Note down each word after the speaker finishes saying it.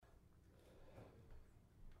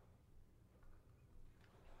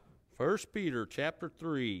First Peter chapter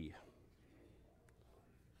 3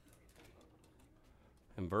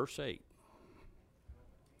 and verse 8.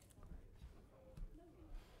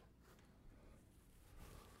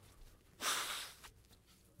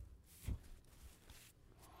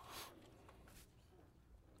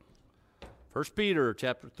 First Peter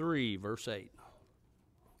chapter 3 verse 8.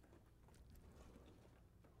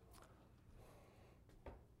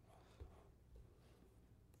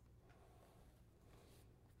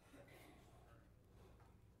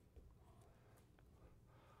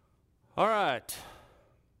 All right.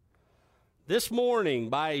 This morning,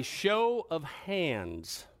 by a show of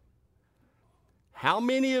hands, how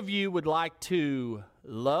many of you would like to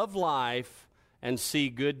love life and see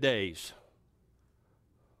good days?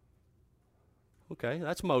 Okay,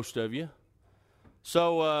 that's most of you.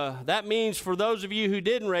 So that means for those of you who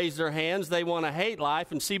didn't raise their hands, they want to hate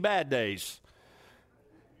life and see bad days.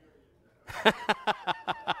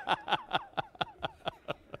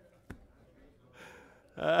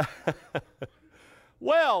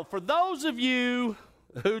 Well, for those of you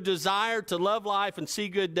who desire to love life and see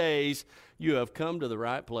good days, you have come to the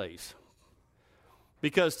right place.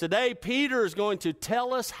 Because today, Peter is going to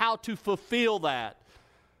tell us how to fulfill that,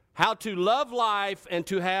 how to love life and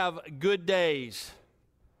to have good days.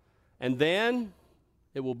 And then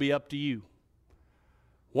it will be up to you.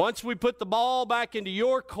 Once we put the ball back into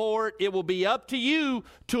your court, it will be up to you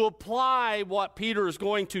to apply what Peter is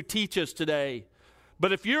going to teach us today.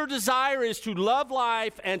 But if your desire is to love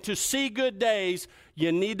life and to see good days,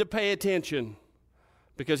 you need to pay attention,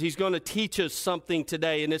 because he's going to teach us something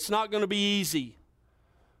today, and it's not going to be easy.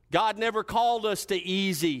 God never called us to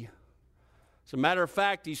easy. As a matter of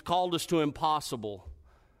fact, he's called us to impossible.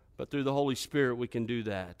 But through the Holy Spirit, we can do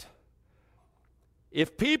that.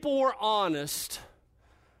 If people were honest,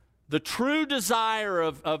 the true desire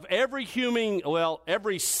of every human,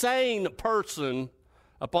 every sane person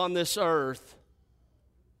upon this earth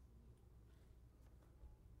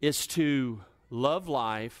is to love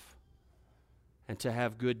life and to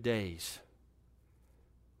have good days.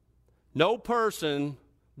 No person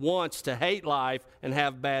wants to hate life and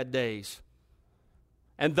have bad days.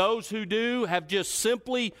 And those who do have just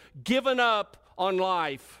simply given up on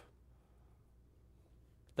life.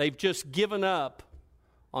 They've just given up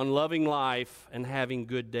on loving life and having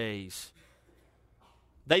good days.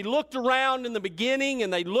 They looked around in the beginning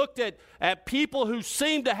and they looked at people who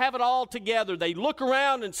seemed to have it all together. They look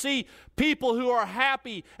around and see people who are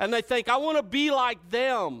happy and they think, I want to be like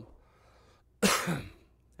them.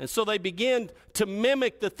 And so they begin to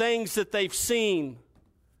mimic the things that they've seen.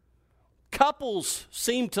 Couples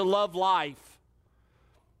seem to love life.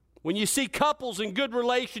 When you see couples in good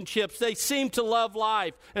relationships, they seem to love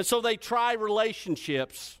life. And so they try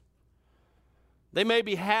relationships. They may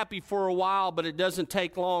be happy for a while, but it doesn't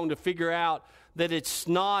take long to figure out that it's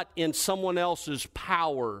not in someone else's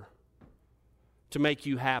power to make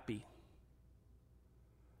you happy.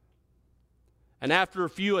 And after a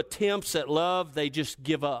few attempts at love, they just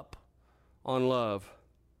give up on love.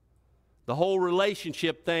 The whole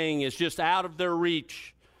relationship thing is just out of their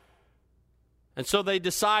reach. And so they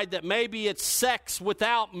decide that maybe it's sex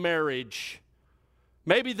without marriage.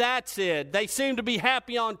 Maybe that's it. They seem to be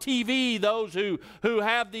happy on TV, those who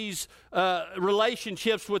have these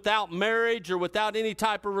relationships without marriage or without any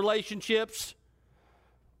type of relationships.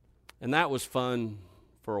 And that was fun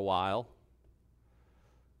for a while.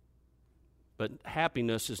 But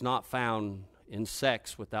happiness is not found in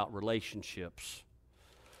sex without relationships.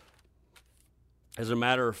 As a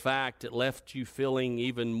matter of fact, it left you feeling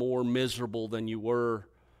even more miserable than you were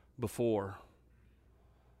before.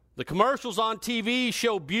 The commercials on TV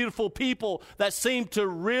show beautiful people that seem to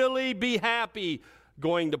really be happy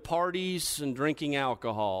going to parties and drinking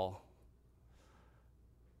alcohol.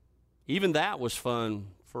 Even that was fun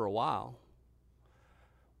for a while.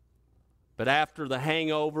 But after the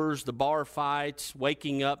hangovers, the bar fights,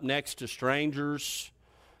 waking up next to strangers,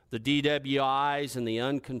 the DWIs, and the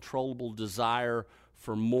uncontrollable desire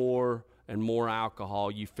for more and more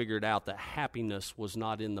alcohol, you figured out that happiness was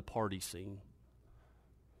not in the party scene.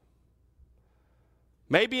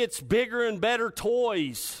 Maybe it's bigger and better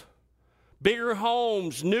toys, bigger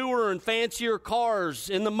homes, newer and fancier cars,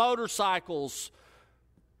 in the motorcycles,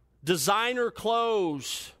 designer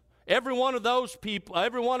clothes. Every one of those people,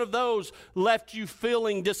 every one of those left you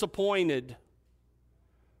feeling disappointed.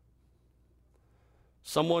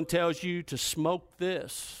 Someone tells you to smoke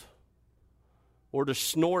this, or to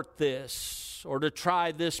snort this, or to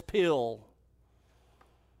try this pill,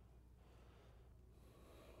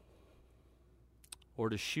 or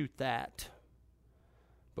to shoot that.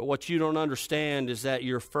 But what you don't understand is that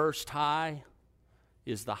your first high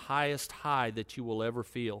is the highest high that you will ever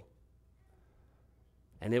feel.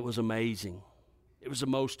 And it was amazing. It was the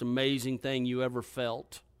most amazing thing you ever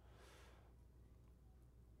felt.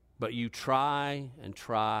 But you try and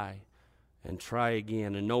try and try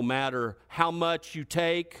again. And no matter how much you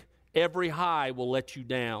take, every high will let you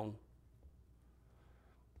down.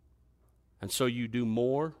 And so you do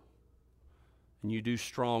more and you do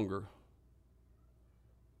stronger.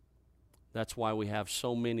 That's why we have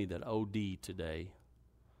so many that OD today.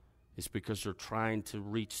 It's because they're trying to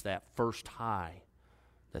reach that first high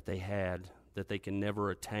that they had, that they can never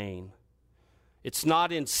attain. It's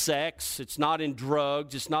not in sex, it's not in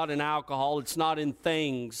drugs, it's not in alcohol, it's not in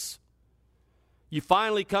things. You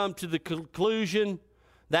finally come to the conclusion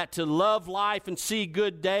that to love life and see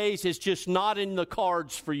good days is just not in the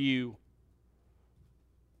cards for you.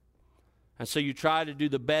 And so you try to do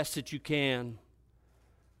the best that you can.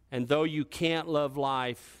 And though you can't love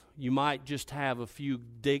life, you might just have a few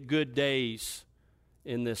good days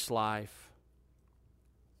in this life.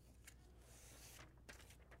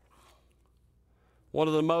 One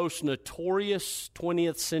of the most notorious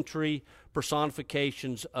 20th century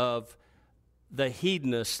personifications of the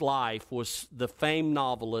hedonist life was the famed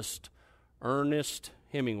novelist Ernest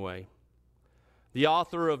Hemingway. The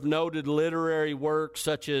author of noted literary works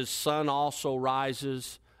such as Sun Also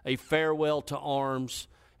Rises, A Farewell to Arms,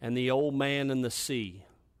 and The Old Man and the Sea.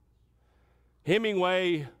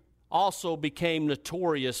 Hemingway also became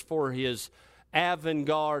notorious for his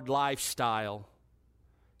avant-garde lifestyle.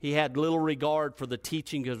 He had little regard for the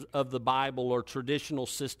teaching of the Bible or traditional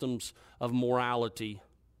systems of morality.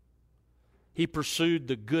 He pursued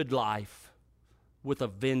the good life with a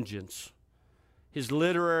vengeance. His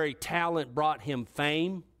literary talent brought him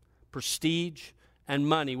fame, prestige, and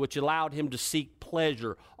money, which allowed him to seek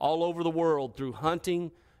pleasure all over the world through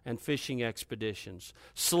hunting and fishing expeditions,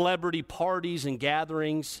 celebrity parties and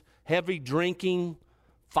gatherings, heavy drinking,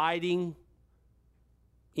 fighting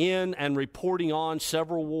in and reporting on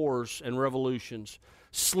several wars and revolutions,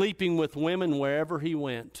 sleeping with women wherever he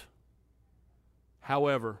went.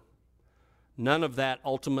 However, none of that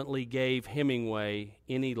ultimately gave Hemingway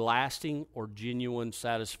any lasting or genuine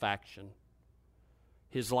satisfaction.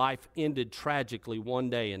 His life ended tragically one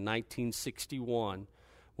day in 1961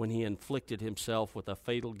 when he inflicted himself with a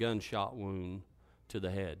fatal gunshot wound to the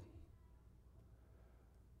head.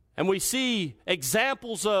 And we see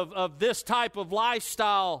examples of this type of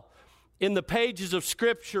lifestyle in the pages of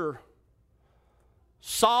Scripture.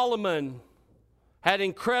 Solomon had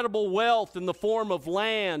incredible wealth in the form of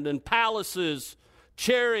land and palaces,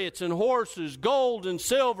 chariots and horses, gold and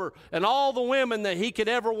silver, and all the women that he could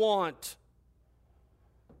ever want.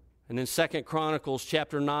 And in 2 Chronicles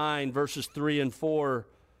chapter 9, verses 3 and 4,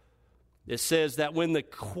 it says that when the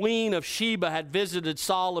queen of Sheba had visited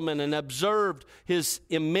Solomon and observed his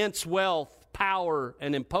immense wealth, power,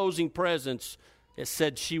 and imposing presence, it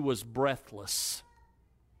said she was breathless.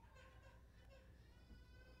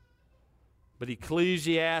 But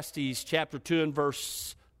Ecclesiastes chapter 2 and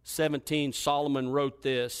verse 17, Solomon wrote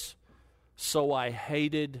this, "So I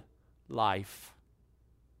hated life,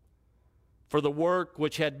 for the work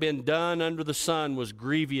which had been done under the sun was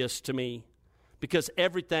grievous to me, because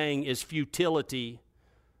everything is futility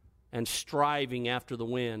and striving after the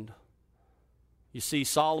wind." You see,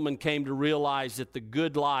 Solomon came to realize that the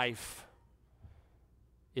good life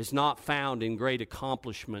is not found in great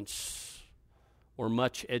accomplishments or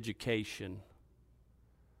much education.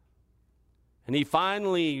 And he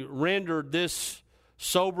finally rendered this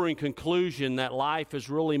sobering conclusion that life is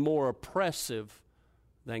really more oppressive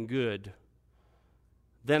than good.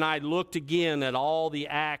 Then I looked again at all the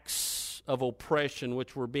acts of oppression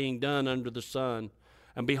which were being done under the sun.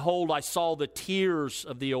 And behold, I saw the tears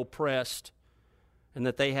of the oppressed, and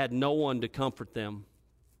that they had no one to comfort them.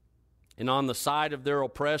 And on the side of their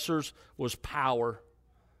oppressors was power,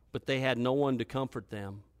 but they had no one to comfort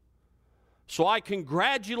them. So I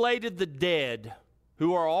congratulated the dead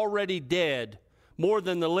who are already dead more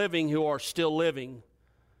than the living who are still living.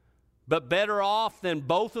 But better off than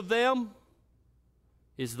both of them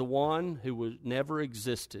is the one who never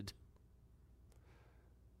existed,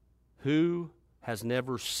 who has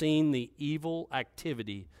never seen the evil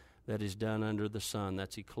activity that is done under the sun.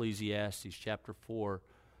 That's Ecclesiastes chapter 4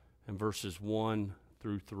 and verses 1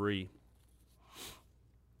 through 3.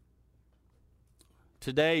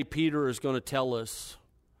 Today, Peter is going to tell us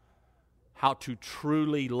how to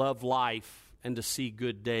truly love life and to see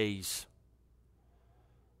good days.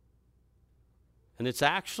 And it's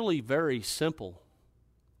actually very simple,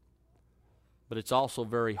 but it's also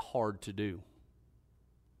very hard to do.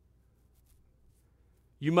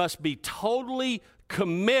 You must be totally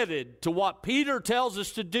committed to what Peter tells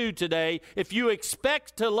us to do today if you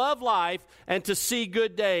expect to love life and to see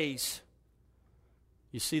good days.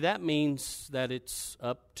 You see, that means that it's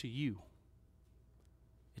up to you.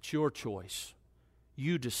 It's your choice.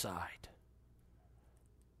 You decide.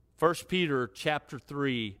 1 Peter chapter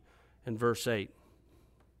 3 and verse 8.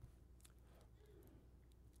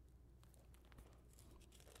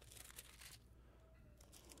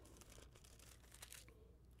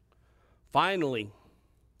 Finally,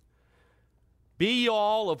 be ye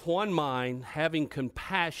all of one mind, having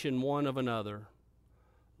compassion one of another.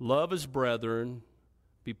 Love as brethren,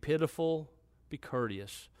 be pitiful, be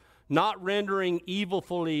courteous, not rendering evil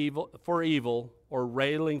for evil or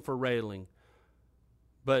railing for railing,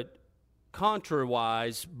 but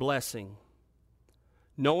contrariwise blessing,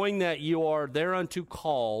 knowing that you are thereunto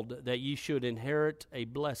called, that ye should inherit a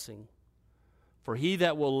blessing. For he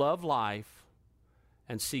that will love life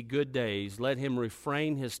and see good days, let him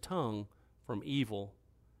refrain his tongue from evil,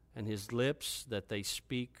 and his lips that they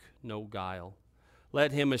speak no guile.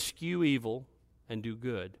 Let him eschew evil and do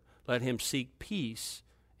good. Let him seek peace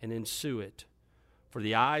and ensue it. For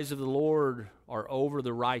the eyes of the Lord are over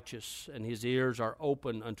the righteous, and his ears are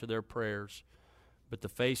open unto their prayers. But the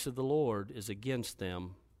face of the Lord is against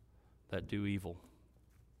them that do evil.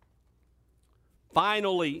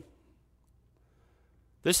 Finally,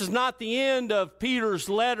 this is not the end of Peter's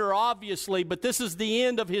letter, obviously, but this is the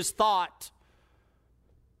end of his thought.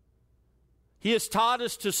 He has taught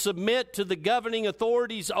us to submit to the governing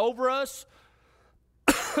authorities over us,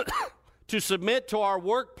 to submit to our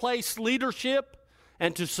workplace leadership,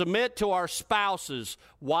 and to submit to our spouses,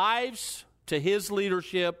 wives to his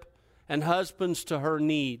leadership, and husbands to her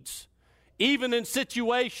needs. Even in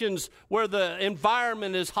situations where the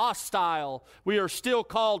environment is hostile, we are still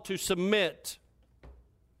called to submit.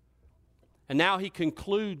 And now he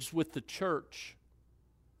concludes with the church.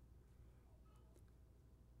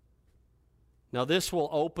 Now this will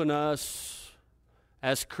open us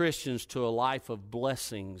as Christians to a life of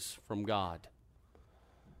blessings from God.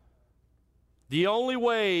 The only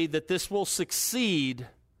way that this will succeed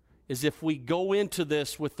is if we go into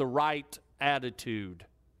this with the right attitude.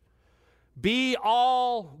 Be ye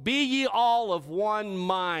all of one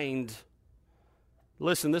mind.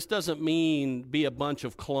 Listen, this doesn't mean be a bunch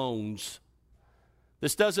of clones.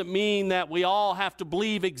 This doesn't mean that we all have to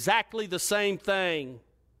believe exactly the same thing,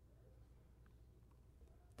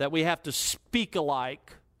 that we have to speak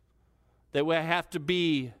alike, that we have to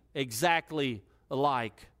be exactly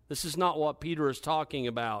alike. This is not what Peter is talking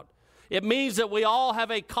about. It means that we all have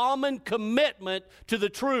a common commitment to the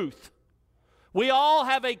truth. We all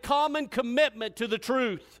have a common commitment to the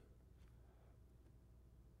truth.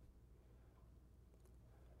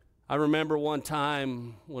 I remember one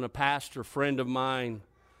time when a pastor friend of mine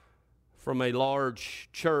from a large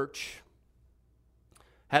church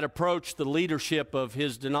had approached the leadership of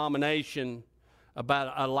his denomination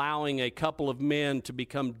about allowing a couple of men to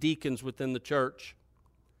become deacons within the church.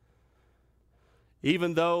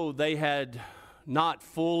 Even though they had not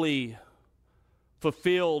fully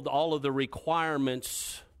fulfilled all of the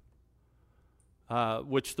requirements,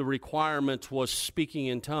 which the requirement was speaking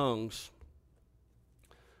in tongues,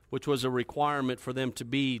 which was a requirement for them to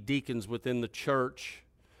be deacons within the church.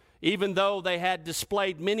 Even though they had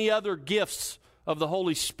displayed many other gifts of the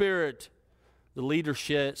Holy Spirit, the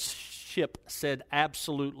leadership said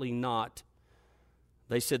absolutely not.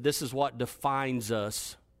 They said this is what defines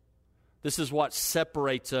us. This is what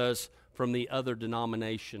separates us from the other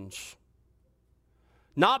denominations.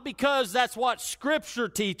 Not because that's what Scripture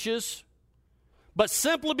teaches, but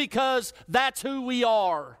simply because that's who we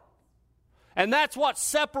are. And that's what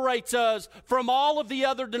separates us from all of the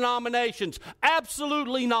other denominations.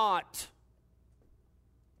 Absolutely not.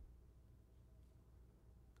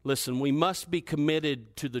 Listen, we must be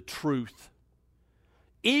committed to the truth,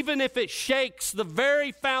 even if it shakes the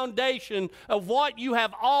very foundation of what you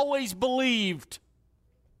have always believed.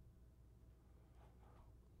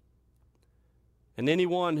 And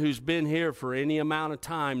anyone who's been here for any amount of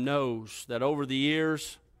time knows that over the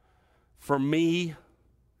years, for me,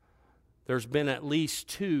 there's been at least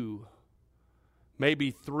 2,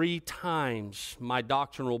 maybe 3 times my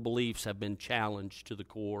doctrinal beliefs have been challenged to the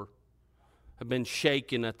core, have been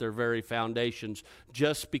shaken at their very foundations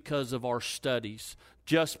just because of our studies,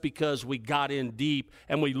 just because we got in deep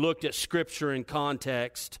and we looked at Scripture in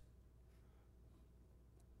context.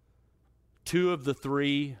 2 of the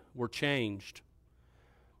 3 were changed.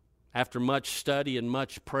 After much study and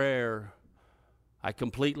much prayer, I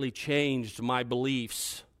completely changed my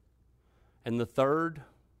beliefs. And the 3rd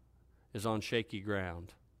is on shaky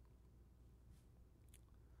ground.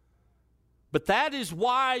 But that is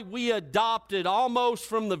why we adopted almost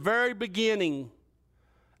from the very beginning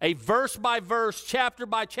a verse-by-verse,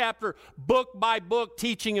 chapter-by-chapter, book-by-book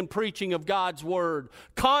teaching and preaching of God's Word.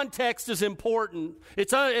 Context is important.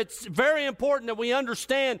 It's very important that we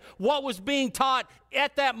understand what was being taught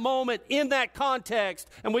at that moment in that context.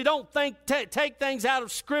 And we don't take things out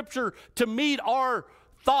of Scripture to meet our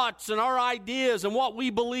thoughts and our ideas and what we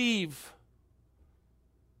believe.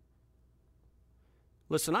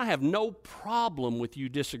 Listen, I have no problem with you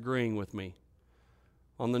disagreeing with me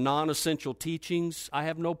on the non-essential teachings. I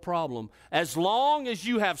have no problem, as long as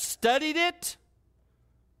you have studied it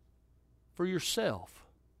for yourself.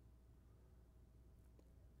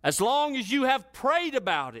 As long as you have prayed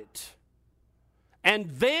about it.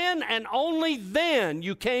 And then and only then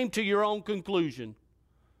you came to your own conclusion.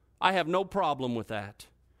 I have no problem with that.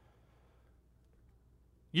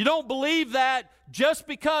 You don't believe that just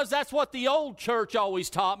because that's what the old church always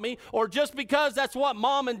taught me, or just because that's what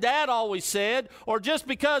mom and dad always said, or just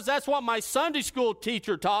because that's what my Sunday school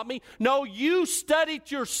teacher taught me. No, you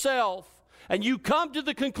studied yourself, and you come to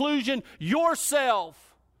the conclusion yourself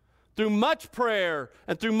through much prayer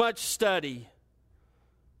and through much study.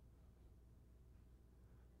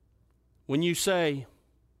 When you say,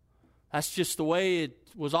 that's just the way it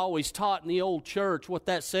was always taught in the old church, what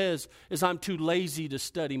that says is I'm too lazy to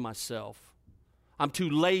study myself. I'm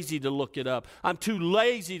too lazy to look it up. I'm too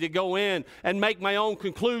lazy to go in and make my own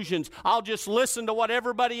conclusions. I'll just listen to what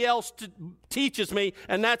everybody else teaches me,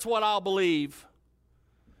 and that's what I'll believe.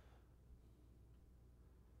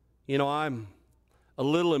 You know, I'm a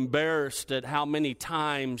little embarrassed at how many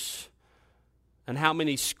times and how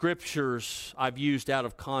many scriptures I've used out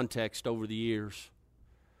of context over the years.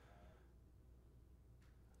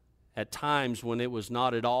 At times when it was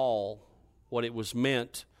not at all what it was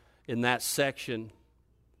meant in that section.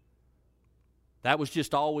 That was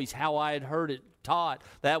just always how I had heard it taught.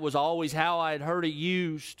 That was always how I had heard it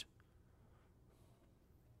used.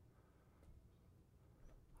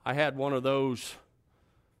 I had one of those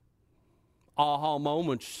aha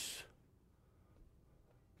moments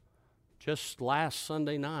just last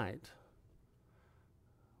Sunday night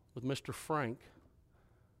with Mr. Frank.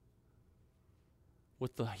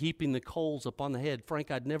 With the heaping the coals upon the head. Frank,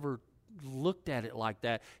 I'd never looked at it like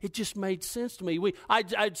that. It just made sense to me.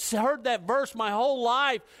 I'd heard that verse my whole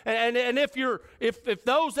life. And if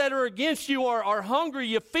those that are against you are hungry,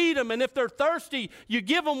 you feed them. And if they're thirsty, you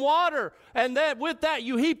give them water. And that with that,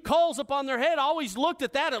 you heap coals upon their head. I always looked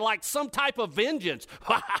at that as like some type of vengeance.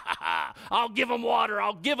 I'll give them water.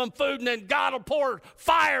 I'll give them food. And then God will pour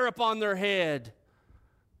fire upon their head.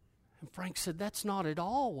 And Frank said, that's not at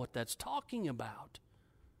all what that's talking about.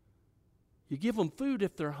 You give them food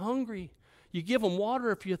if they're hungry. You give them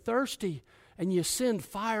water if you're thirsty. And you send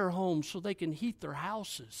fire home so they can heat their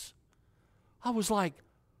houses. I was like,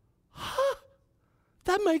 huh?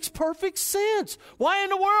 That makes perfect sense. Why in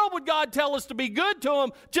the world would God tell us to be good to them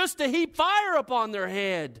just to heap fire upon their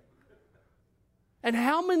head? And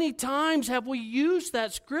how many times have we used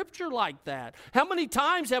that scripture like that? How many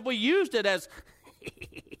times have we used it as,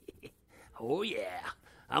 oh yeah,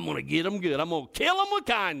 I'm going to get them good. I'm going to kill them with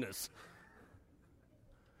kindness.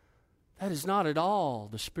 That is not at all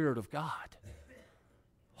the Spirit of God.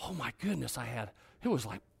 Oh my goodness, it was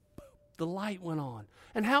like the light went on.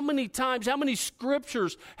 And how many times, how many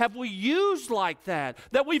scriptures have we used like that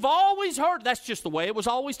we've always heard? That's just the way it was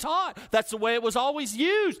always taught. That's the way it was always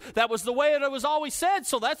used. That was the way it was always said,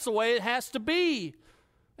 so that's the way it has to be.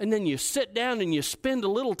 And then you sit down and you spend a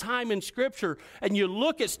little time in Scripture and you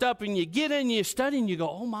look at stuff and you get in and you study and you go,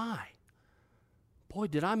 oh my, boy,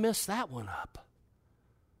 did I mess that one up.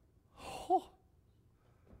 Oh.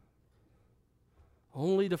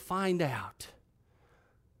 Only to find out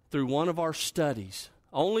through one of our studies,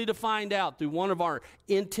 only to find out through one of our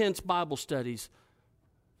intense Bible studies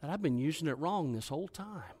that I've been using it wrong this whole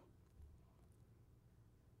time.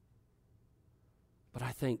 But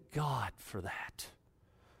I thank God for that.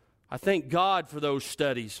 I thank God for those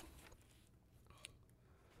studies.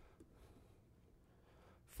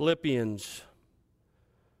 Philippians,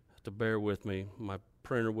 have to bear with me. My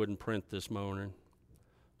printer wouldn't print this morning,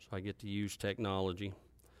 so I get to use technology.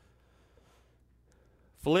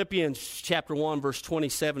 Philippians chapter 1, verse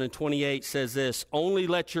 27 and 28 says this, only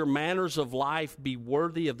let your manners of life be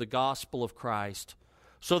worthy of the gospel of Christ,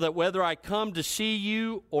 so that whether I come to see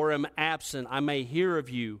you or am absent, I may hear of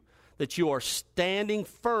you, that you are standing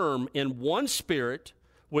firm in one spirit,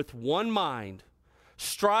 with one mind,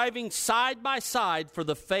 striving side by side for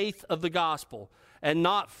the faith of the gospel, and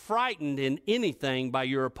not frightened in anything by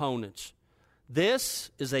your opponents.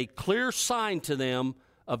 This is a clear sign to them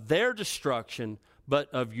of their destruction, but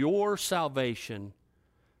of your salvation,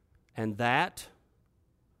 and that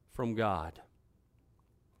from God.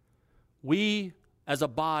 We, as a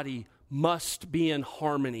body, must be in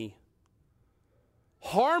harmony.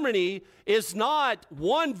 Harmony is not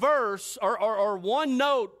one verse or one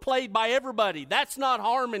note played by everybody. That's not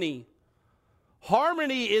harmony.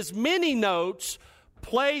 Harmony is many notes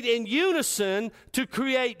played in unison to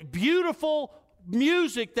create beautiful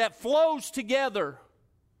music that flows together.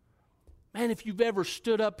 Man, if you've ever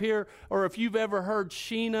stood up here or if you've ever heard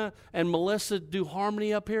Sheena and Melissa do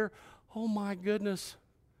harmony up here, oh my goodness.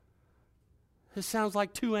 It sounds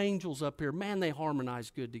like two angels up here. Man, they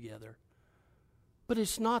harmonize good together. But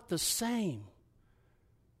it's not the same.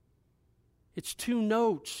 It's two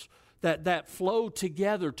notes that flow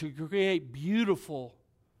together to create beautiful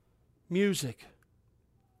music.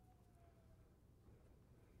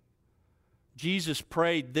 Jesus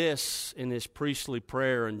prayed this in his priestly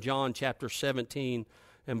prayer in John chapter 17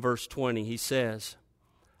 and verse 20. He says,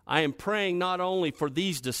 I am praying not only for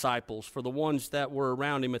these disciples, for the ones that were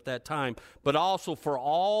around him at that time, but also for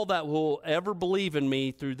all that will ever believe in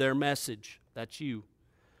me through their message. That's you.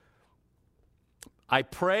 I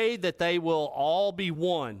pray that they will all be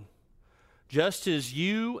one, just as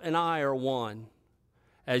you and I are one,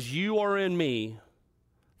 as you are in me,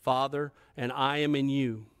 Father, and I am in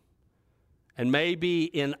you, and may be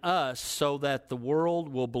in us, so that the world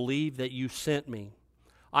will believe that you sent me.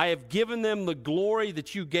 I have given them the glory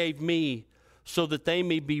that you gave me, so that they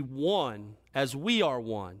may be one, as we are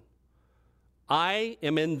one. I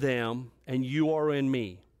am in them, and you are in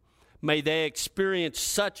me. May they experience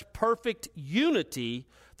such perfect unity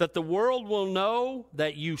that the world will know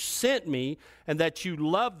that you sent me and that you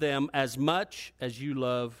love them as much as you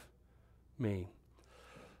love me.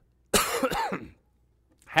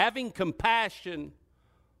 Having compassion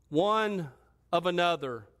one of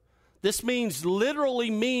another. This literally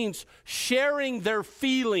means sharing their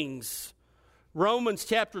feelings. Romans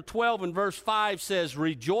chapter 12 and verse 5 says,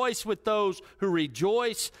 rejoice with those who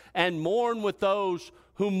rejoice and mourn with those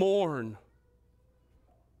who mourn.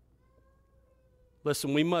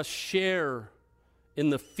 Listen, we must share in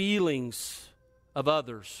the feelings of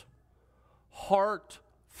others.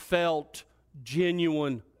 Heartfelt,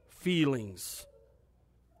 genuine feelings.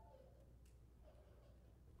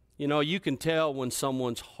 You know, you can tell when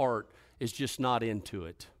someone's heart is just not into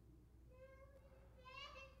it.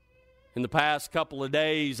 In the past couple of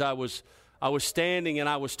days, I was standing and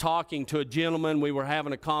I was talking to a gentleman. We were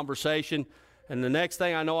having a conversation. And the next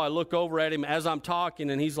thing I know, I look over at him as I'm talking,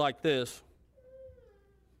 and he's like this.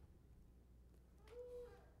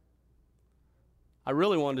 I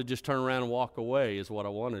really wanted to just turn around and walk away is what I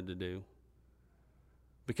wanted to do.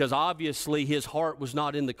 Because obviously his heart was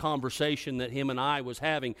not in the conversation that him and I was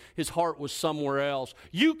having. His heart was somewhere else.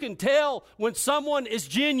 You can tell when someone is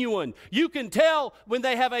genuine. You can tell when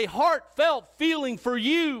they have a heartfelt feeling for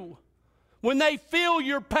you. When they feel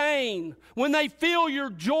your pain. When they feel your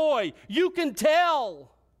joy. You can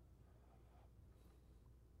tell.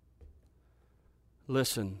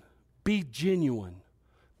 Listen, be genuine.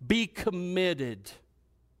 Be committed.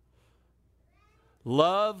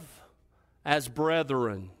 Love as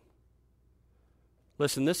brethren.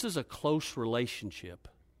 Listen, this is a close relationship.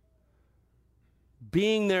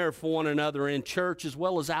 Being there for one another in church as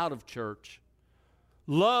well as out of church.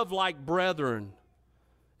 Love like brethren.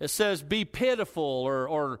 It says be pitiful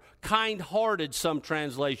or kind-hearted, some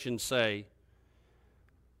translations say.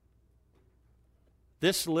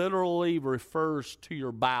 This literally refers to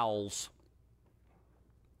your bowels.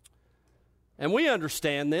 And we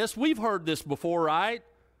understand this. We've heard this before, right?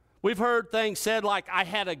 We've heard things said like, I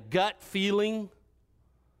had a gut feeling.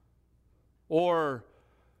 Or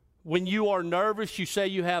when you are nervous, you say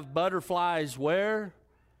you have butterflies where?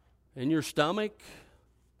 In your stomach.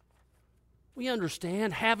 We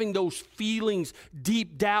understand having those feelings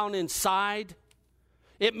deep down inside.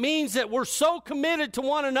 It means that we're so committed to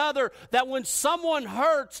one another that when someone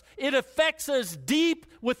hurts, it affects us deep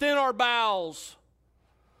within our bowels.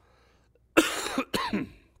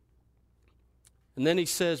 And then he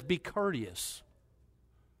says, be courteous.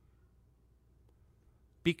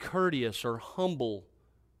 Be courteous or humble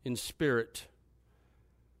in spirit.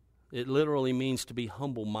 It literally means to be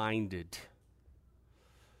humble-minded.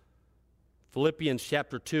 Philippians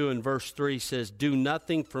chapter 2 and verse 3 says, do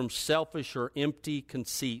nothing from selfish or empty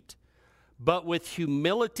conceit, but with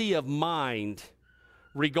humility of mind,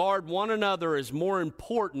 regard one another as more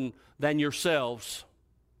important than yourselves.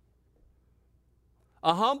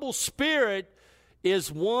 A humble spirit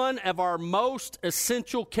is one of our most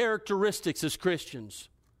essential characteristics as Christians.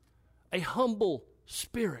 A humble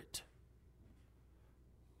spirit.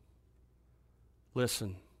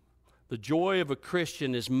 Listen, the joy of a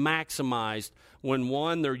Christian is maximized when,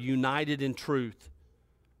 one, they're united in truth,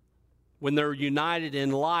 when they're united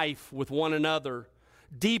in life with one another,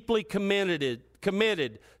 deeply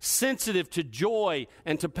committed, sensitive to joy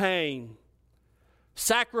and to pain,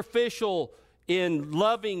 sacrificial in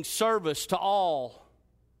loving service to all,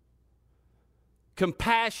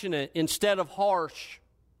 compassionate instead of harsh,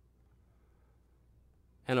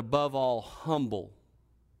 and above all, humble,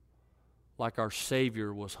 like our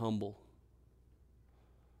Savior was humble.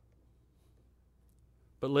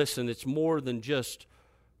 But listen, it's more than just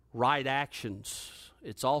right actions.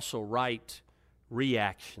 It's also right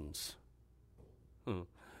reactions.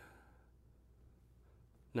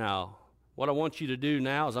 Now, what I want you to do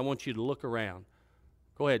now is I want you to look around.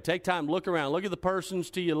 Go ahead, take time, look around. Look at the persons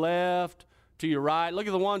to your left, to your right. Look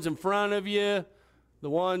at the ones in front of you, the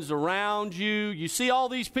ones around you. You see all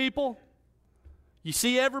these people? You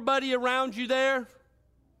see everybody around you there?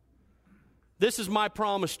 This is my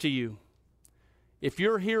promise to you. If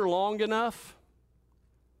you're here long enough,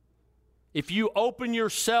 if you open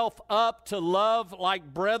yourself up to love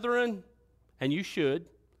like brethren, and you should,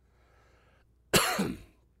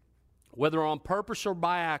 whether on purpose or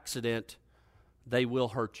by accident, they will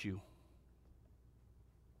hurt you.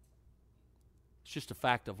 It's just a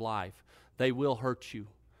fact of life. They will hurt you.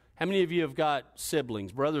 How many of you have got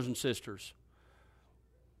siblings, brothers and sisters?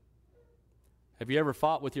 Have you ever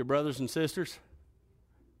fought with your brothers and sisters?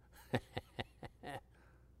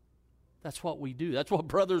 That's what we do. That's what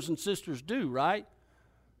brothers and sisters do, right?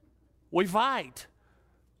 We fight.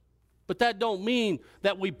 But that don't mean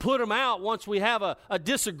that we put them out once we have a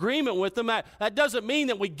disagreement with them. That doesn't mean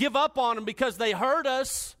that we give up on them because they hurt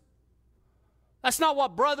us. That's not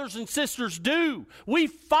what brothers and sisters do. We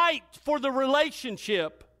fight for the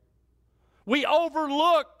relationship. We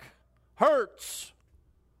overlook hurts.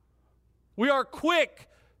 We are quick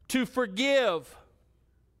to forgive.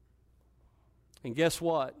 And guess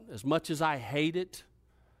what? As much as I hate it,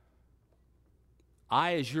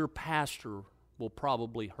 I, as your pastor, will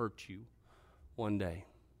probably hurt you one day.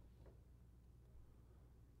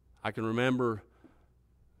 I can remember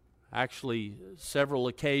actually several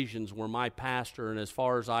occasions where my pastor, and as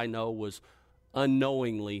far as I know, was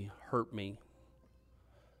unknowingly hurt me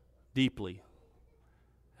deeply.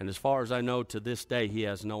 And as far as I know, to this day, he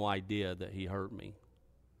has no idea that he hurt me.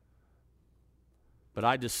 But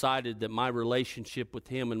I decided that my relationship with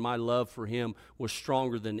him and my love for him was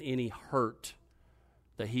stronger than any hurt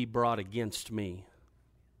that he brought against me.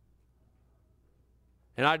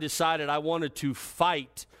 And I decided I wanted to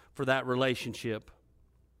fight for that relationship.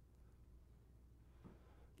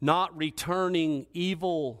 Not returning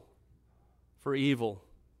evil for evil.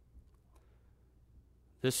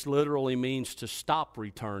 This literally means to stop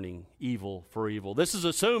returning evil for evil. This is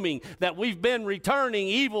assuming that we've been returning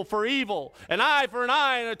evil for evil, an eye for an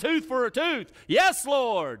eye and a tooth for a tooth. Yes,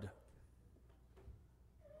 Lord.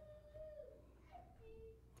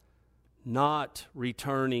 Not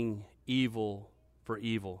returning evil for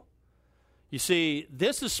evil. You see,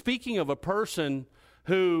 this is speaking of a person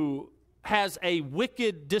who has a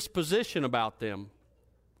wicked disposition about them.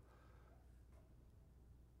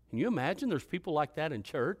 Can you imagine there's people like that in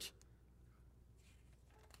church?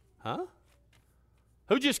 Huh?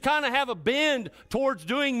 Who just kind of have a bend towards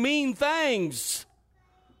doing mean things.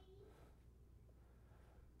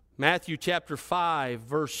 Matthew chapter 5,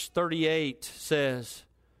 verse 38 says,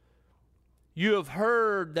 "You have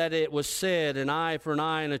heard that it was said, an eye for an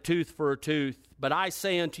eye and a tooth for a tooth. But I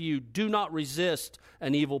say unto you, do not resist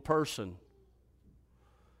an evil person.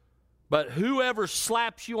 But whoever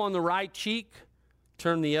slaps you on the right cheek,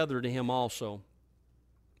 turn the other to him also.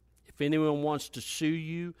 If anyone wants to sue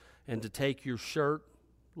you and to take your shirt,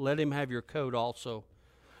 let him have your coat also.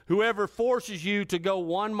 Whoever forces you to go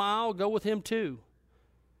 1 mile, go with him 2.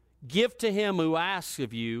 Give to him who asks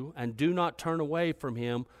of you, and do not turn away from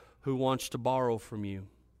him who wants to borrow from you.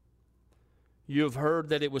 You have heard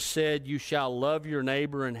that it was said, you shall love your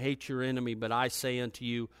neighbor and hate your enemy. But I say unto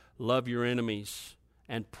you, love your enemies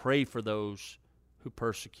and pray for those who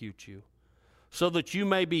persecute you, so that you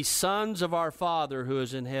may be sons of our Father who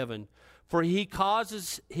is in heaven. For he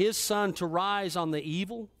causes his sun to rise on the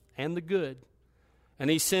evil and the good, and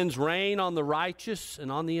he sends rain on the righteous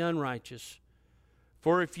and on the unrighteous.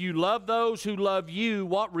 For if you love those who love you,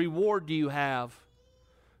 what reward do you have?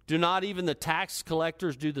 Do not even the tax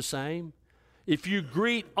collectors do the same? If you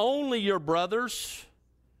greet only your brothers,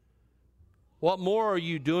 what more are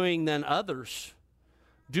you doing than others?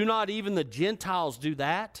 Do not even the Gentiles do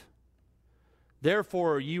that?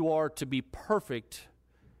 Therefore you are to be perfect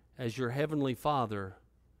as your heavenly Father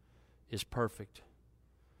is perfect.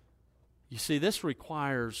 You see, this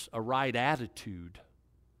requires a right attitude.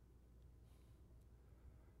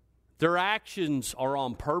 Their actions are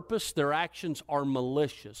on purpose. Their actions are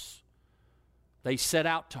malicious. They set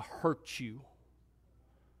out to hurt you.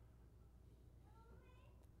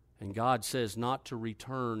 And God says not to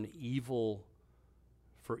return evil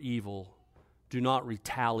for evil. Do not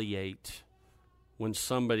retaliate when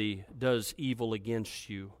somebody does evil against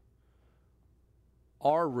you.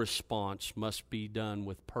 Our response must be done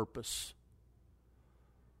with purpose.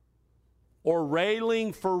 Or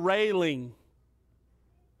railing for railing.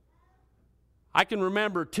 I can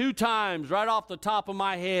remember 2 times right off the top of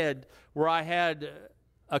my head where I had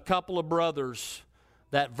a couple of brothers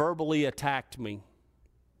that verbally attacked me.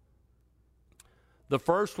 The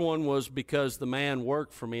first one was because the man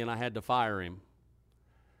worked for me and I had to fire him.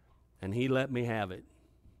 And he let me have it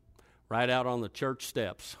right out on the church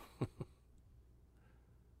steps.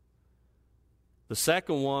 The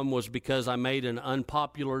second one was because I made an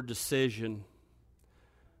unpopular decision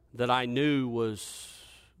that I knew was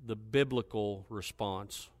the biblical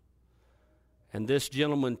response. And this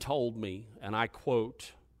gentleman told me, and I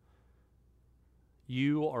quote,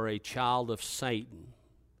 "You are a child of Satan,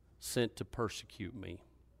 sent to persecute me."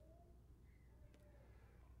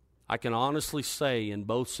 I can honestly say in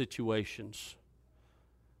both situations,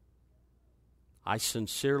 I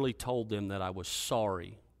sincerely told them that I was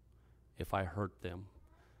sorry if I hurt them.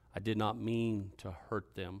 I did not mean to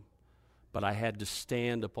hurt them, but I had to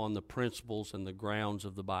stand upon the principles and the grounds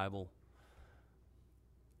of the Bible.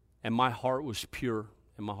 And my heart was pure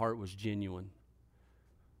and my heart was genuine.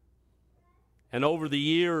 And over the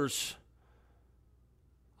years,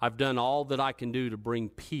 I've done all that I can do to bring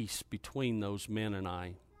peace between those men and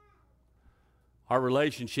I. Our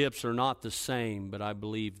relationships are not the same, but I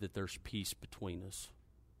believe that there's peace between us.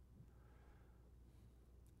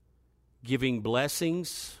 Giving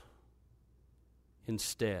blessings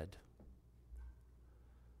instead.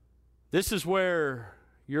 This is where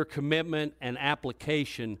your commitment and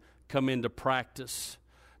application come into practice.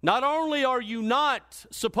 Not only are you not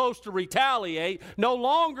supposed to retaliate, no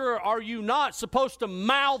longer are you not supposed to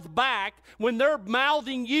mouth back. When they're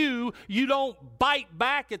mouthing you, you don't bite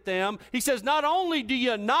back at them. He says, not only do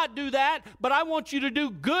you not do that, but I want you to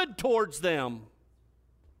do good towards them.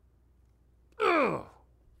 Ugh.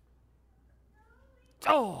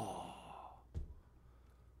 Oh.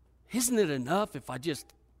 Isn't it enough if I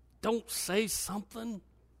just don't say something?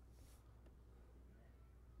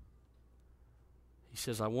 He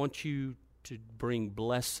says, I want you to bring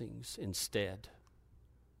blessings instead.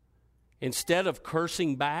 Instead of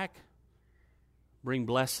cursing back, bring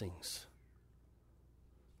blessings.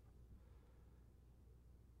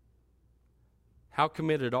 How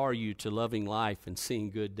committed are you to loving life and seeing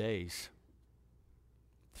good days?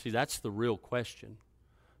 See, that's the real question,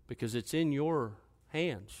 because it's in your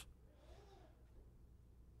hands.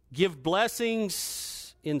 Give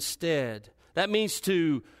blessings instead. That means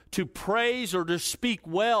to praise or to speak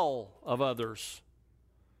well of others.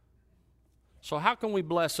 So how can we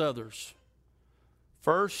bless others?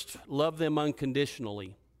 First, love them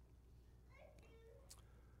unconditionally.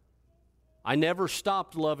 I never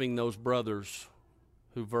stopped loving those brothers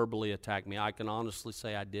who verbally attacked me. I can honestly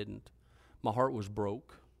say I didn't. My heart was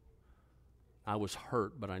broke. I was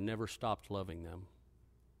hurt, but I never stopped loving them.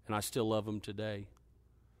 And I still love them today.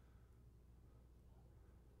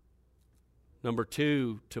 Number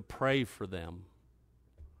 2, to pray for them.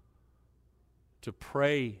 To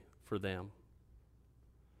pray for them.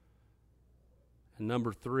 And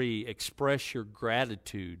number 3, express your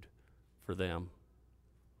gratitude for them.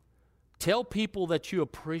 Tell people that you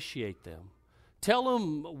appreciate them. Tell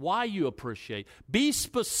them why you appreciate. Be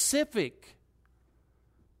specific.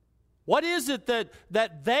 What is it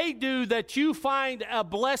that they do that you find a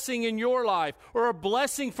blessing in your life or a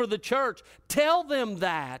blessing for the church? Tell them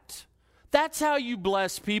that. That's how you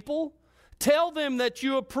bless people. Tell them that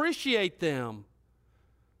you appreciate them.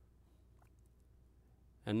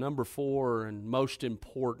 And number 4, and most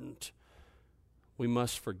important, we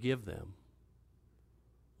must forgive them.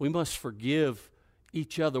 We must forgive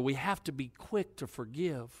each other. We have to be quick to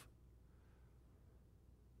forgive.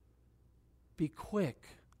 Be quick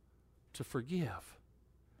to forgive.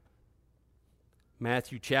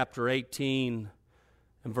 Matthew chapter 18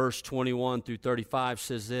 and verse 21 through 35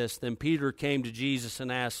 says this, Then Peter came to Jesus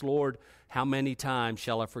and asked, Lord, how many times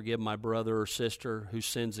shall I forgive my brother or sister who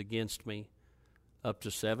sins against me? Up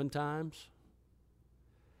to 7 times?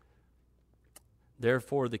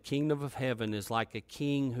 Therefore, the kingdom of heaven is like a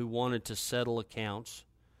king who wanted to settle accounts.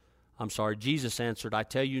 Jesus answered, I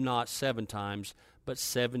tell you not 7 times, but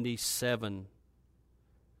 77.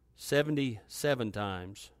 77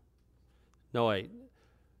 times. No, wait.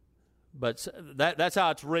 But that's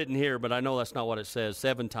how it's written here, but I know that's not what it says.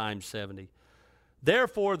 7 times 70.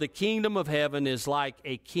 Therefore, the kingdom of heaven is like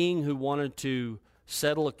a king who wanted to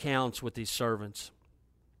settle accounts with his servants.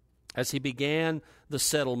 As he began the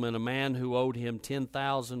settlement, a man who owed him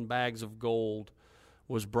 10,000 bags of gold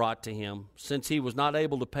was brought to him. Since he was not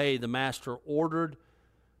able to pay, the master ordered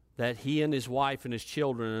that he and his wife and his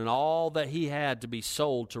children and all that he had to be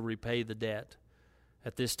sold to repay the debt.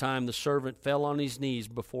 At this time, the servant fell on his knees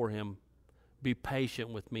before him. "Be patient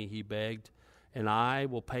with me," he begged, "and I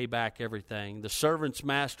will pay back everything." The servant's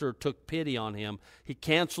master took pity on him. He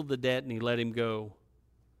canceled the debt and he let him go.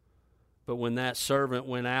 But when that servant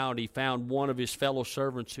went out, he found one of his fellow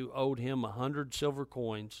servants who owed him 100 silver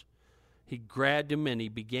coins. He grabbed him and he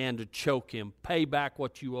began to choke him. "Pay back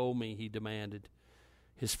what you owe me," he demanded.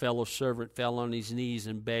 His fellow servant fell on his knees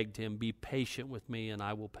and begged him, "Be patient with me and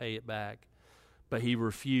I will pay it back." But he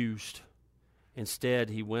refused. Instead,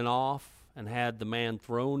 he went off and had the man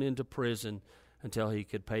thrown into prison until he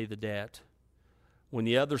could pay the debt. When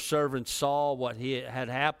the other servants saw what had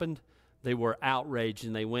happened, they were outraged,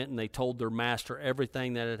 and they went and they told their master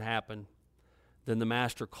everything that had happened. Then the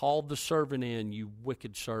master called the servant in. "You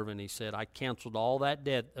wicked servant," he said, "I canceled all that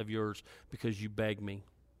debt of yours because you begged me.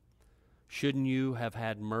 Shouldn't you have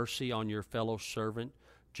had mercy on your fellow servant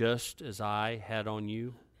just as I had on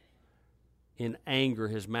you?" In anger,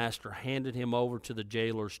 his master handed him over to the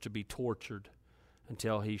jailers to be tortured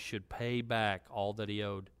until he should pay back all that he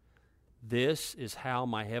owed. This is how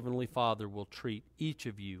my heavenly Father will treat each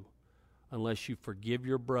of you unless you forgive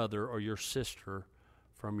your brother or your sister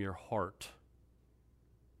from your heart.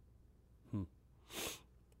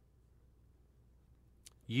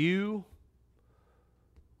 You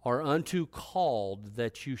are unto called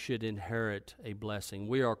that you should inherit a blessing.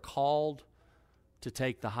 We are called to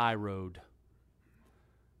take the high road.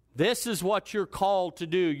 This is what you're called to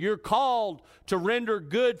do. You're called to render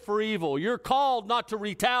good for evil. You're called not to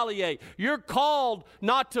retaliate. You're called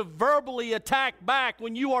not to verbally attack back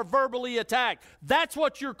when you are verbally attacked. That's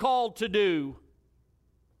what you're called to do.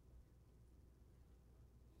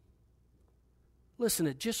 Listen,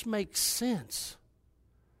 it just makes sense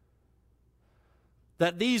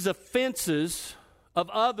that these offenses of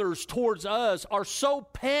others towards us are so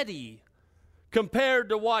petty compared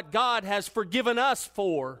to what God has forgiven us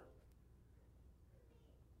for.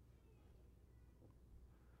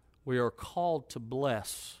 We are called to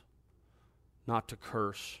bless, not to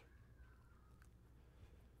curse.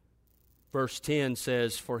 Verse 10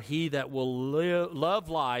 says, "For he that will love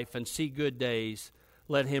life and see good days,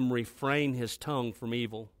 let him refrain his tongue from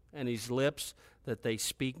evil, and his lips that they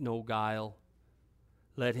speak no guile.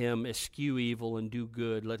 Let him eschew evil and do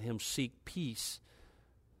good. Let him seek peace.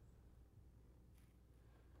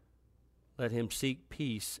 Let him seek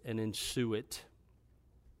peace and ensue it."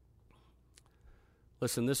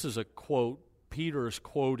 Listen, this is a quote. Peter is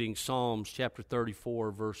quoting Psalms chapter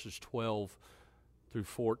 34, verses 12 through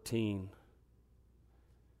 14.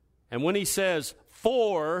 And when he says,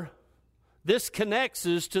 "for," this connects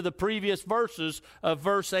us to the previous verses of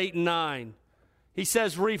verse 8 and 9. He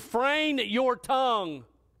says, "Refrain your tongue."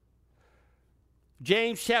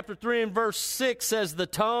 James chapter 3 and verse 6 says, "The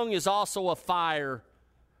tongue is also a fire,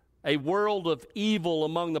 a world of evil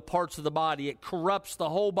among the parts of the body. It corrupts the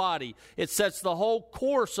whole body. It sets the whole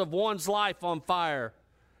course of one's life on fire,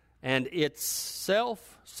 and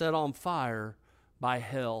itself set on fire by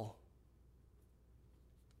hell."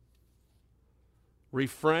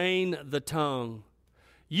 Refrain the tongue.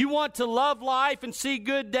 You want to love life and see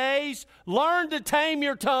good days? Learn to tame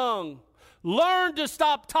your tongue. Learn to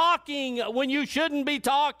stop talking when you shouldn't be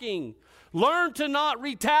talking. Learn to not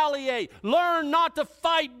retaliate. Learn not to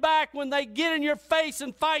fight back when they get in your face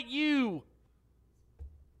and fight you.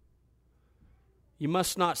 You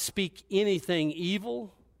must not speak anything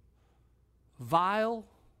evil, vile,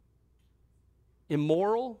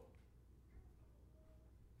 immoral.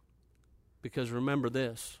 Because remember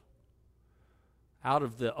this, out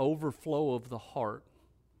of the overflow of the heart,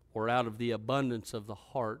 or out of the abundance of the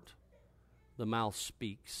heart, the mouth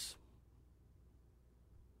speaks.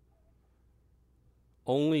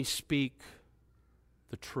 Only speak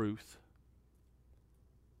the truth.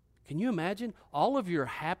 Can you imagine? All of your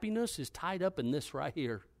happiness is tied up in this right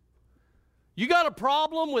here. You got a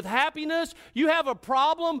problem with happiness? You have a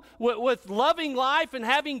problem with loving life and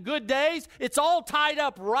having good days? It's all tied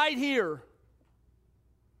up right here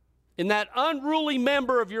in that unruly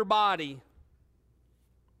member of your body.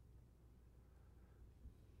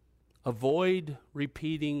 Avoid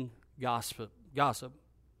repeating gossip.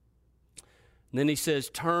 And then he says,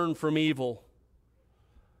 turn from evil.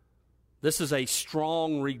 This is a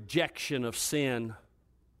strong rejection of sin.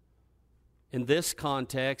 In this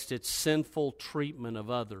context, it's sinful treatment of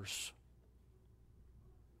others.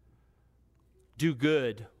 Do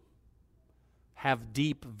good. Have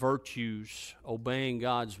deep virtues, obeying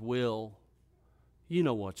God's will. You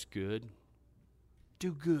know what's good.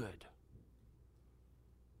 Do good.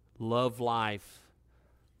 Love life.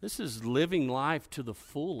 This is living life to the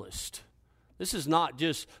fullest. This is not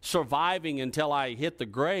just surviving until I hit the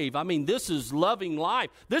grave. I mean, this is loving life.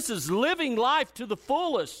 This is living life to the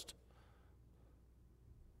fullest.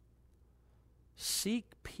 Seek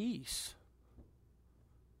peace.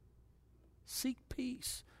 Seek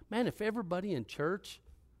peace. Man, if everybody in church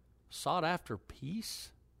sought after peace,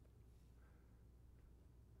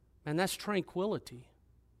 man, that's tranquility.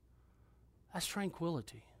 That's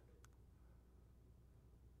tranquility.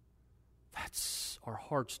 That's our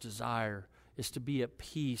heart's desire, is to be at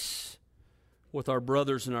peace with our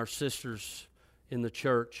brothers and our sisters in the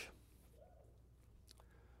church.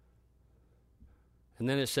 And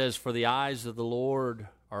then it says, for the eyes of the Lord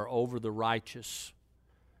are over the righteous,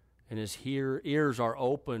 and his ears are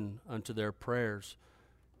open unto their prayers.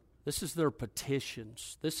 This is their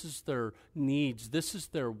petitions. This is their needs. This is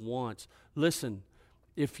their wants. Listen,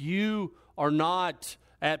 if you are not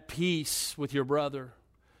at peace with your brother,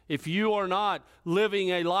 if you are not living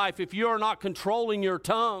a life, if you are not controlling your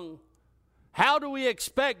tongue, how do we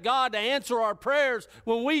expect God to answer our prayers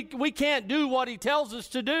when we can't do what he tells us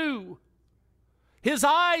to do? His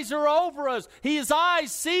eyes are over us. His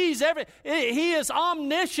eyes sees everything. He is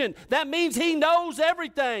omniscient. That means he knows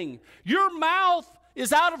everything. Your mouth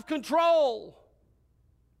is out of control.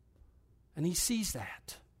 And he sees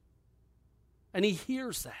that. And he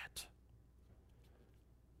hears that.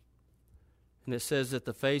 And it says that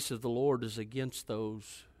the face of the Lord is against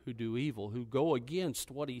those who do evil, who go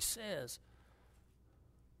against what he says.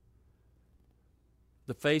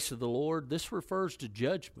 The face of the Lord, this refers to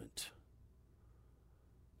judgment.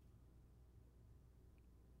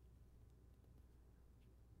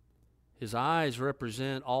 His eyes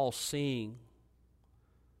represent all seeing.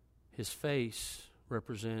 His face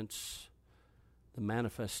represents the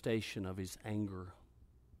manifestation of his anger.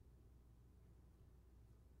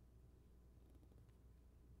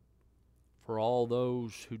 For all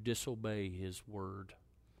those who disobey his word.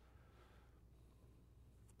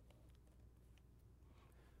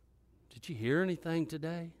 Did you hear anything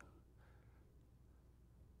today?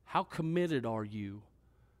 How committed are you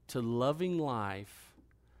to loving life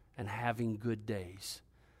and having good days?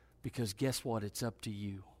 Because guess what? It's up to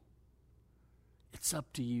you. It's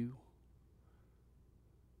up to you.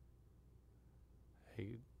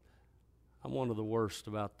 Hey, I'm one of the worst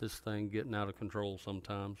about this thing getting out of control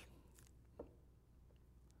sometimes.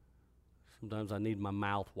 Sometimes I need my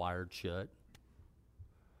mouth wired shut.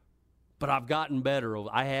 But I've gotten better.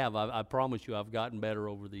 I promise you I've gotten better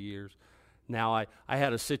over the years. Now, I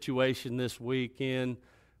had a situation this weekend.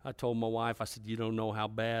 I told my wife, I said, you don't know how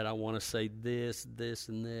bad I want to say this, this,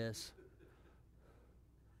 and this.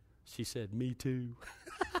 She said, me too.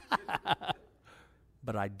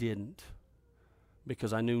 But I didn't,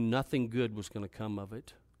 because I knew nothing good was going to come of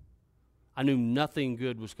it. I knew nothing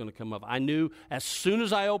good was going to come of it. I knew as soon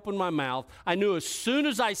as I opened my mouth, I knew as soon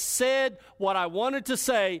as I said what I wanted to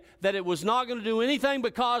say, that it was not going to do anything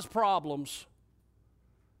but cause problems.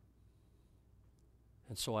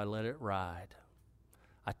 And so I let it ride.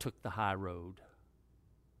 I took the high road.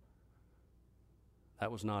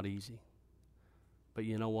 That was not easy. But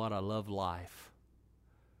you know what? I love life.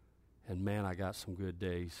 And man, I got some good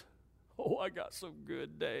days. Oh, I got some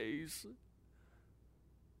good days.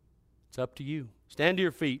 It's up to you. Stand to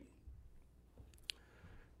your feet.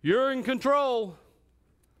 You're in control.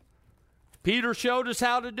 Peter showed us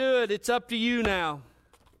how to do it. It's up to you now.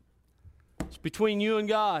 It's between you and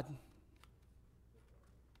God.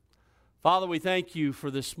 Father, we thank you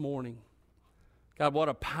for this morning. God, what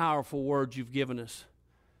a powerful word you've given us.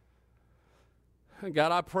 And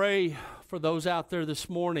God, I pray for those out there this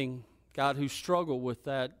morning, God, who struggle with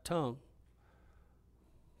that tongue.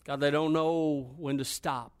 God, they don't know when to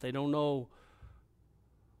stop. They don't know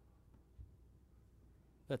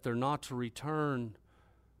that they're not to return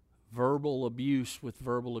verbal abuse with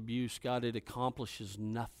verbal abuse. God, it accomplishes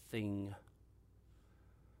nothing.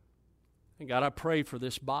 And God, I pray for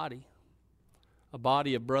this body. A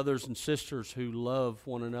body of brothers and sisters who love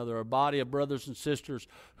one another. A body of brothers and sisters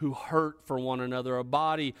who hurt for one another. A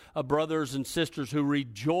body of brothers and sisters who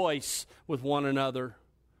rejoice with one another.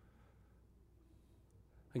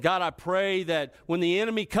 And God, I pray that when the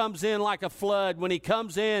enemy comes in like a flood, when he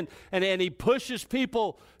comes in and he pushes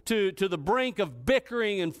people to the brink of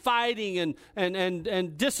bickering and fighting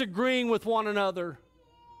and disagreeing with one another,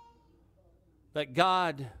 that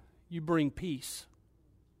God, you bring peace.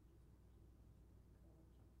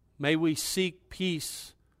 May we seek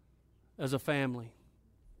peace as a family.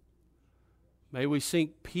 May we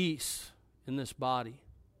seek peace in this body.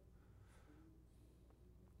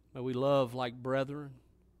 May we love like brethren.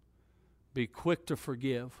 Be quick to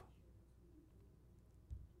forgive.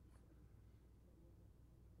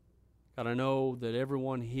 God, I know that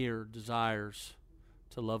everyone here desires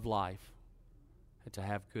to love life and to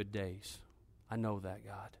have good days. I know that,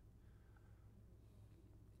 God.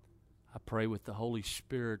 I pray with the Holy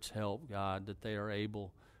Spirit's help, God, that they are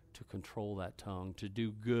able to control that tongue, to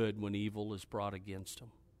do good when evil is brought against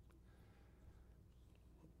them.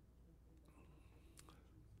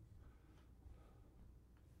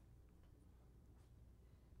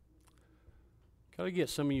 Got to get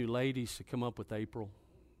some of you ladies to come up with April.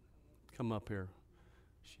 Come up here.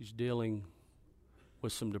 She's dealing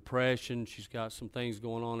with some depression. She's got some things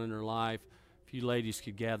going on in her life. If you ladies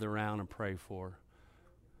could gather around and pray for her.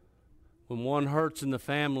 When one hurts in the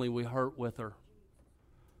family, we hurt with her.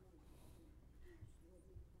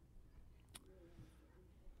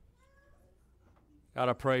 God,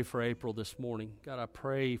 I pray for April this morning. God, I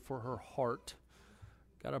pray for her heart.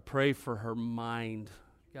 God, I pray for her mind.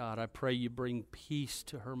 God, I pray you bring peace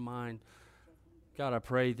to her mind. God, I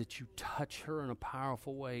pray that you touch her in a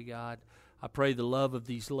powerful way, God. I pray the love of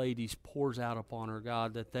these ladies pours out upon her,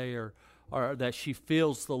 God, that they are that she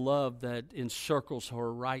feels the love that encircles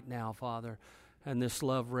her right now, Father. And this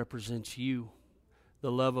love represents you, the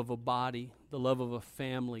love of a body, the love of a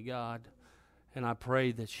family, God. And I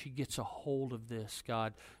pray that she gets a hold of this,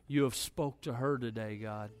 God. You have spoke to her today,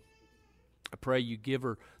 God. I pray you give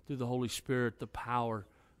her, through the Holy Spirit, the power,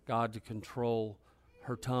 God, to control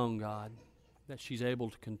her tongue, God, that she's able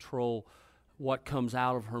to control what comes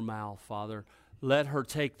out of her mouth, Father. Let her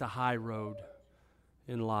take the high road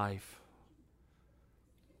in life.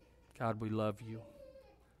 God, we love you.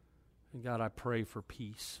 And God, I pray for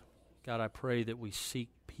peace. God, I pray that we seek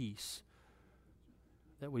peace,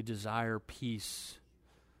 that we desire peace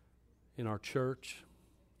in our church,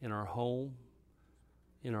 in our home,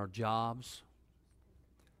 in our jobs.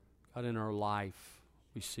 God, in our life,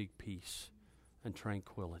 we seek peace and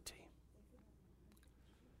tranquility.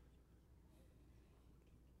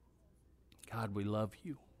 God, we love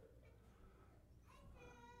you.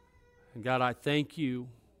 And God, I thank you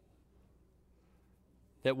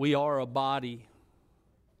that we are a body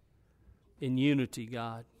in unity,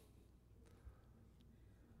 God.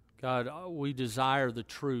 God, we desire the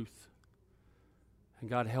truth. And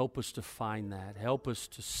God, help us to find that. Help us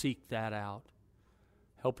to seek that out.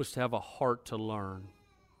 Help us to have a heart to learn.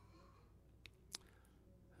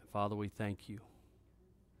 And Father, we thank you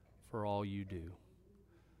for all you do.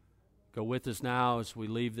 Go with us now as we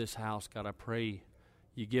leave this house. God, I pray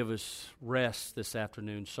you give us rest this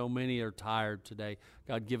afternoon. So many are tired today.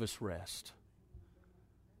 God, give us rest.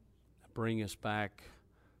 Bring us back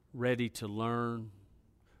ready to learn,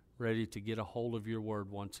 ready to get a hold of your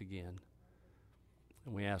word once again.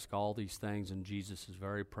 And we ask all these things in Jesus'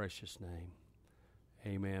 very precious name.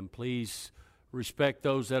 Amen. Please respect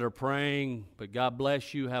those that are praying, but God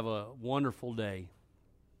bless you. Have a wonderful day.